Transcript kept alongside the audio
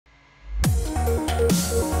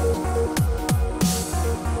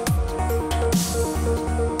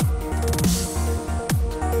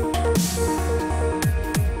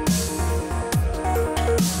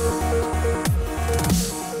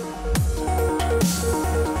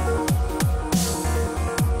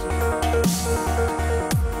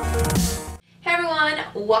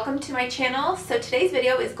welcome to my channel. So today's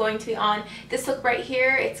video is going to be on this look right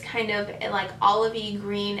here. It's kind of like olivey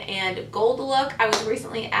green and gold look. I was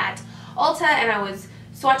recently at Ulta and I was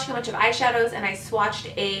swatching a bunch of eyeshadows and I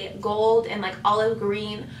swatched a gold and like olive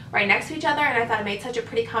green right next to each other, and I thought it made such a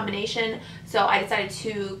pretty combination, so I decided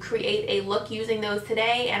to create a look using those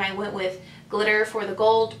today. And I went with glitter for the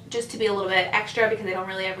gold just to be a little bit extra because I don't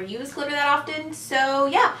really ever use glitter that often. So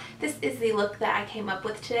yeah, this is the look that I came up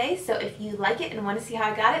with today. So if you like it and want to see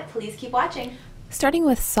how I got it, please keep watching. Starting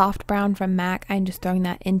with Soft Brown from MAC, I'm just throwing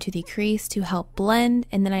that into the crease to help blend,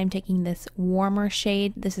 and then I'm taking this warmer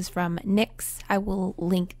shade. This is from NYX. I will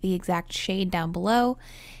link the exact shade down below,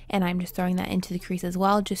 and I'm just throwing that into the crease as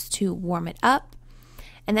well just to warm it up.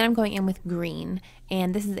 And then I'm going in with green,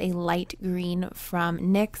 and this is a light green from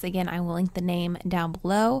NYX. Again, I will link the name down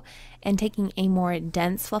below. And taking a more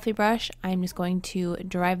dense fluffy brush, I'm just going to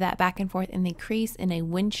drive that back and forth in the crease in a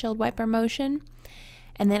windshield wiper motion.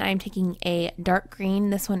 And then I'm taking a dark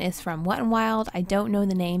green. This one is from Wet n Wild. I don't know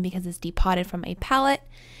the name because it's depotted from a palette.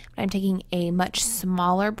 But I'm taking a much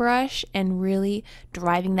smaller brush and really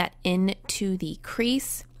driving that into the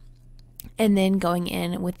crease. And then going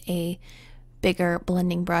in with a bigger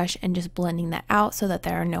blending brush and just blending that out so that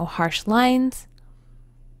there are no harsh lines.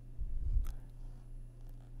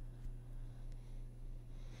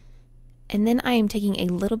 And then I am taking a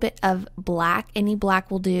little bit of black, any black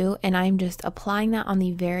will do, and I'm just applying that on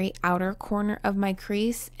the very outer corner of my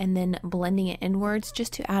crease and then blending it inwards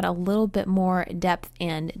just to add a little bit more depth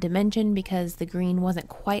and dimension because the green wasn't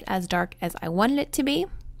quite as dark as I wanted it to be.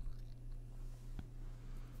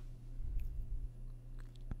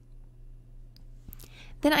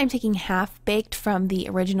 Then I'm taking Half Baked from the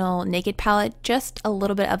original Naked palette, just a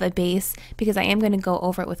little bit of a base because I am going to go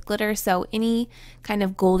over it with glitter, so any kind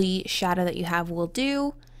of goldy shadow that you have will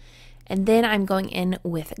do. And then I'm going in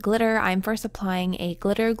with glitter. I'm first applying a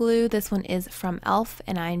glitter glue. This one is from e.l.f.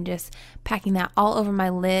 and I'm just packing that all over my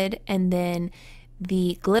lid, and then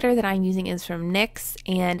the glitter that I'm using is from NYX,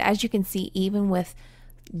 and as you can see, even with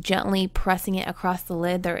gently pressing it across the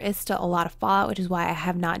lid, there is still a lot of fallout, which is why I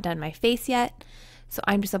have not done my face yet. So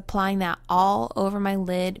I'm just applying that all over my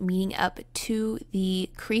lid, meeting up to the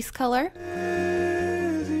crease color.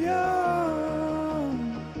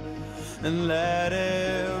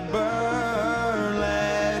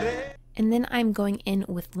 And then I'm going in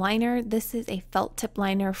with liner. This is a felt tip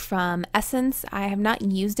liner from Essence. I have not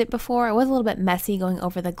used it before. It was a little bit messy going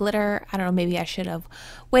over the glitter. I don't know, maybe I should have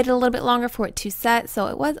waited a little bit longer for it to set. So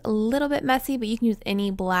it was a little bit messy, but you can use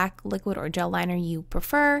any black liquid or gel liner you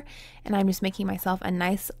prefer. And I'm just making myself a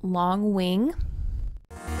nice long wing.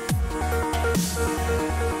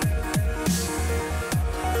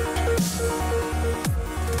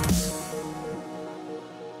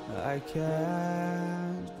 I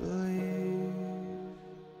can't believe.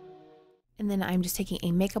 And then I'm just taking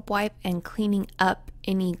a makeup wipe and cleaning up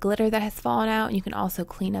any glitter that has fallen out. And you can also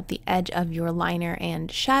clean up the edge of your liner and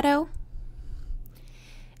shadow.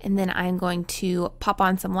 And then I'm going to pop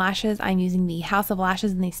on some lashes. I'm using the House of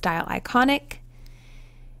Lashes in the style Iconic.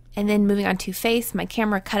 And then moving on to face, my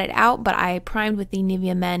camera cut it out, but I primed with the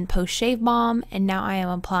Nivea Men Post Shave Balm, and now I am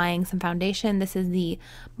applying some foundation. This is the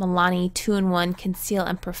Milani 2-in-1 Conceal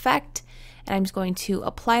and Perfect, and I'm just going to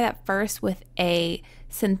apply that first with a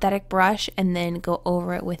synthetic brush and then go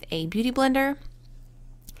over it with a beauty blender.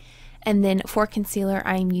 And then for concealer,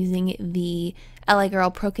 I'm using the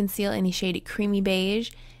Girl Pro Conceal in the shade Creamy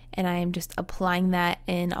Beige, and I am just applying that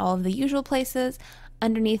in all of the usual places,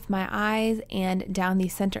 underneath my eyes and down the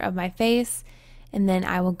center of my face, and then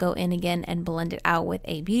I will go in again and blend it out with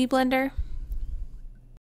a beauty blender.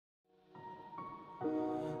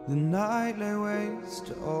 The night lay waste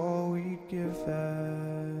to all we'd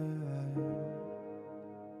given,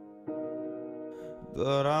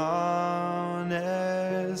 but honestly,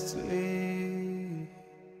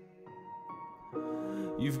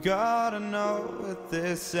 you've gotta know that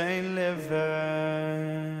this ain't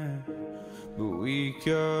living. But we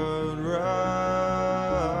could run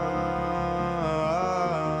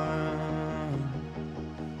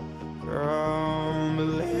from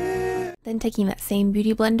belief. Then taking that same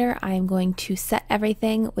beauty blender, I am going to set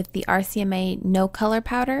everything with the RCMA No Color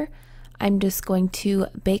Powder. I'm just going to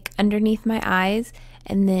bake underneath my eyes,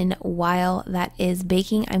 and then while that is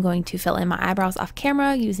baking, I'm going to fill in my eyebrows off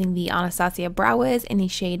camera using the Anastasia Brow Wiz in the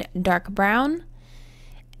shade Dark Brown.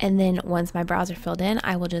 And then once my brows are filled in,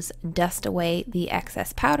 I will just dust away the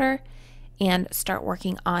excess powder and start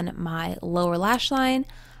working on my lower lash line.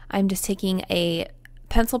 I'm just taking a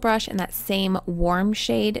pencil brush in that same warm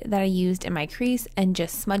shade that I used in my crease and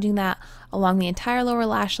just smudging that along the entire lower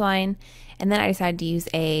lash line. And then I decided to use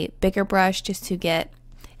a bigger brush just to get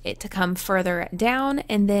it to come further down.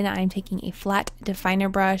 And then I'm taking a flat definer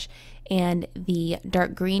brush and the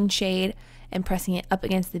dark green shade and pressing it up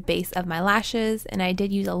against the base of my lashes. And I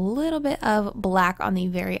did use a little bit of black on the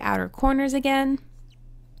very outer corners again.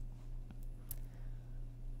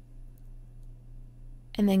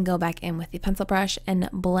 And then go back in with the pencil brush and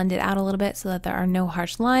blend it out a little bit so that there are no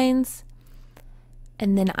harsh lines.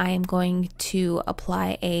 And then I am going to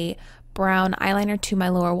apply a brown eyeliner to my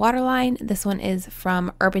lower waterline. This one is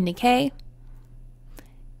from Urban Decay.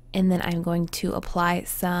 And then I'm going to apply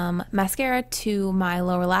some mascara to my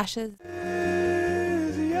lower lashes.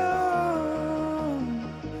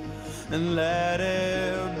 And let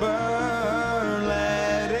it burn,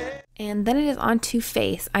 let it. And then it is on to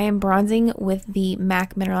face. I am bronzing with the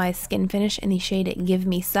MAC Mineralized Skin Finish in the shade Give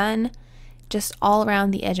Me Sun, just all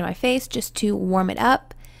around the edge of my face, just to warm it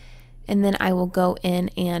up. And then I will go in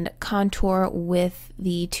and contour with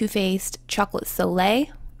the Too Faced Chocolate Soleil.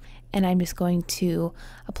 And I'm just going to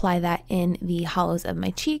apply that in the hollows of my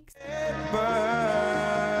cheeks.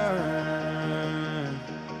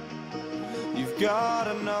 You've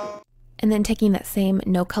gotta know. And then taking that same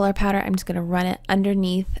no color powder, I'm just going to run it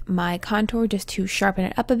underneath my contour just to sharpen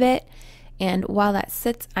it up a bit. And while that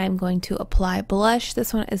sits, I'm going to apply blush.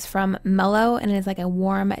 This one is from Mellow and it is like a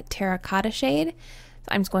warm terracotta shade. So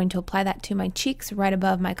I'm just going to apply that to my cheeks right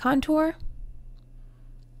above my contour.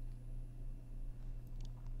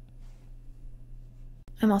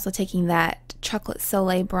 I'm also taking that Chocolate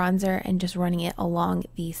Soleil bronzer and just running it along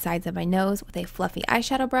the sides of my nose with a fluffy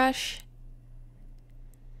eyeshadow brush.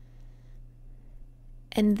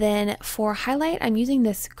 And then for highlight, I'm using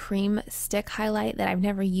this cream stick highlight that I've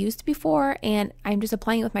never used before, and I'm just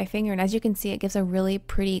applying it with my finger, and as you can see, it gives a really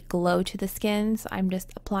pretty glow to the skin. So I'm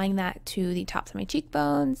just applying that to the tops of my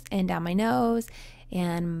cheekbones and down my nose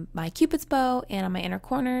and my Cupid's bow and on my inner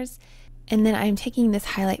corners. And then I'm taking this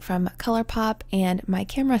highlight from ColourPop, and my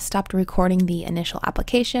camera stopped recording the initial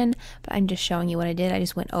application, but I'm just showing you what I did. I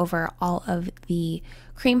just went over all of the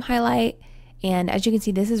cream highlight. And as you can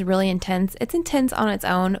see, this is really intense. It's intense on its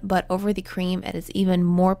own, but over the cream, it is even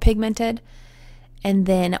more pigmented. And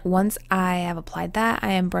then once I have applied that,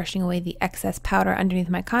 I am brushing away the excess powder underneath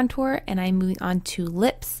my contour, and I'm moving on to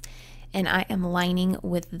lips. And I am lining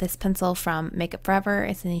with this pencil from Makeup Forever.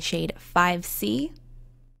 It's in the shade 5C.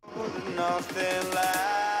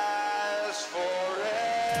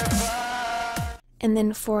 And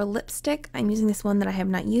then for lipstick, I'm using this one that I have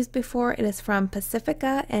not used before. It is from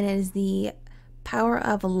Pacifica, and it is the Power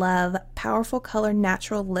of Love Powerful Color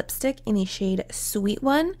Natural Lipstick in the shade Sweet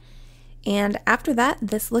One. And after that,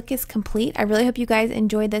 this look is complete. I really hope you guys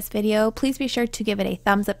enjoyed this video. Please be sure to give it a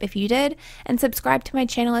thumbs up if you did, and subscribe to my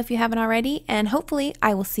channel if you haven't already, and hopefully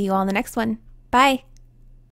I will see you all in the next one. Bye!